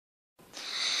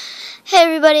Hey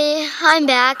everybody, I'm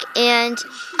back and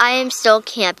I am still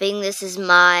camping. This is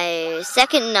my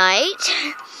second night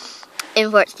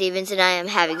in Fort Stevens and I am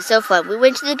having so fun. We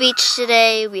went to the beach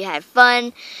today, we had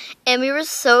fun, and we were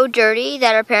so dirty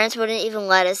that our parents wouldn't even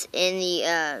let us in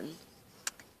the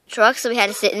truck, so we had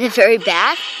to sit in the very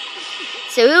back.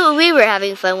 So we were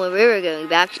having fun when we were getting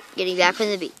back from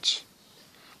the beach.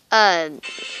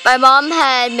 My mom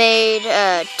had made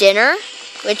dinner,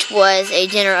 which was a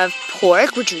dinner of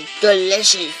pork, which was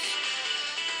delicious.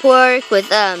 Pork with,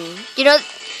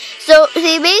 so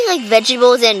they make like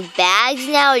vegetables in bags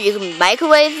now. You can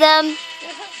microwave them.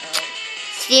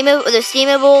 They're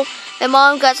steamable. My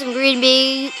mom got some green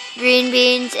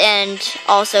beans, and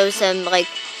also some they're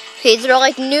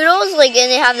like noodles, and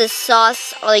they have this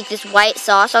sauce, this white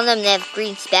sauce on them. And they have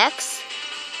green specks.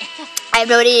 I have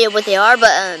no idea what they are,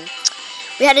 but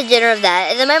we had a dinner of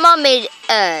that, and then my mom made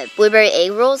blueberry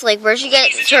egg rolls, where she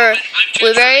gets her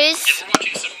blueberries,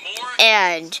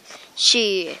 and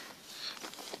she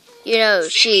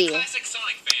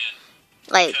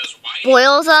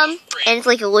boils them, and it's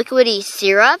like a liquidy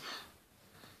syrup,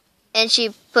 and she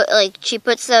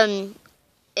puts them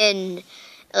in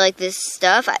this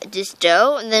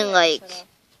dough, and then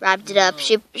wrapped it up.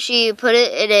 She put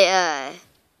it in a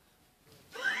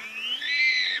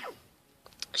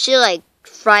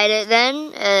fried it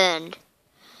then, and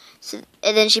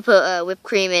then she put whipped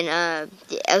cream and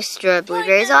the extra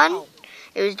blueberries on.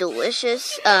 It was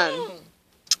delicious. Then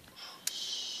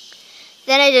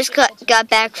I just got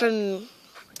back from.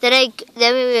 Then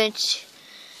we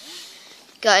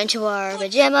got into our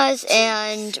pajamas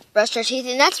and brushed our teeth,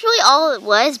 and that's really all it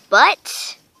was.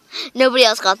 But nobody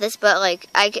else got this. But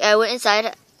I went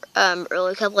inside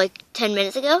early, 10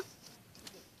 minutes ago,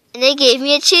 and they gave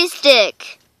me a cheese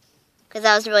stick. Because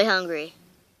I was really hungry.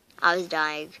 I was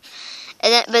dying.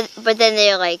 And then, but then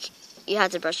they're you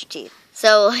have to brush your teeth.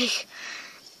 So,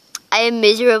 I am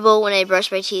miserable when I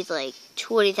brush my teeth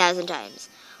 20,000 times.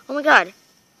 Oh my god.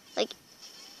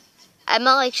 I'm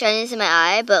not shyness in my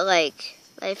eye, but my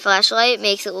flashlight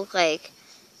makes it look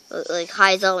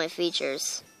hides all my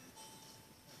features.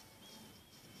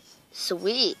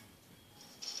 Sweet.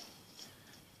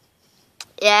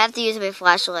 Yeah, I have to use my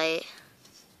flashlight.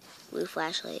 Blue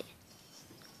flashlight.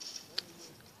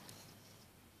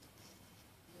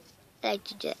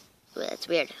 That's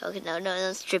weird. Okay, no,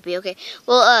 that's trippy. Okay,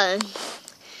 well,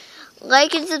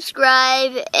 like and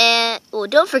subscribe, and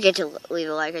don't forget to leave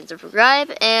a like and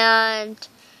subscribe, and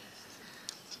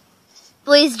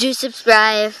please do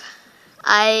subscribe.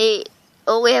 I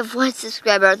only have 1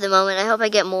 subscriber at the moment. I hope I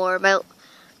get more. I'm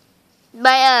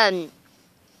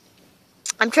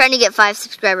trying to get 5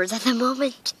 subscribers at the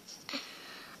moment.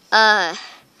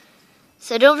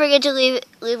 So don't forget to leave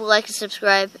a like and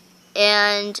subscribe,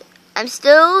 and I'm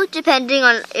still depending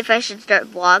on if I should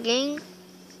start vlogging,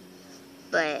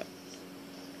 but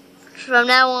from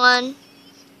now on,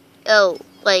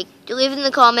 leave in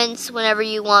the comments whenever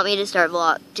you want me to start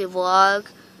vlog,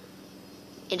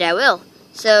 and I will.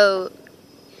 So,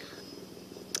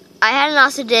 I had an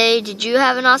awesome day. Did you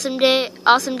have an awesome day?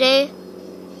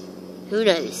 Who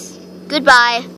knows? Goodbye.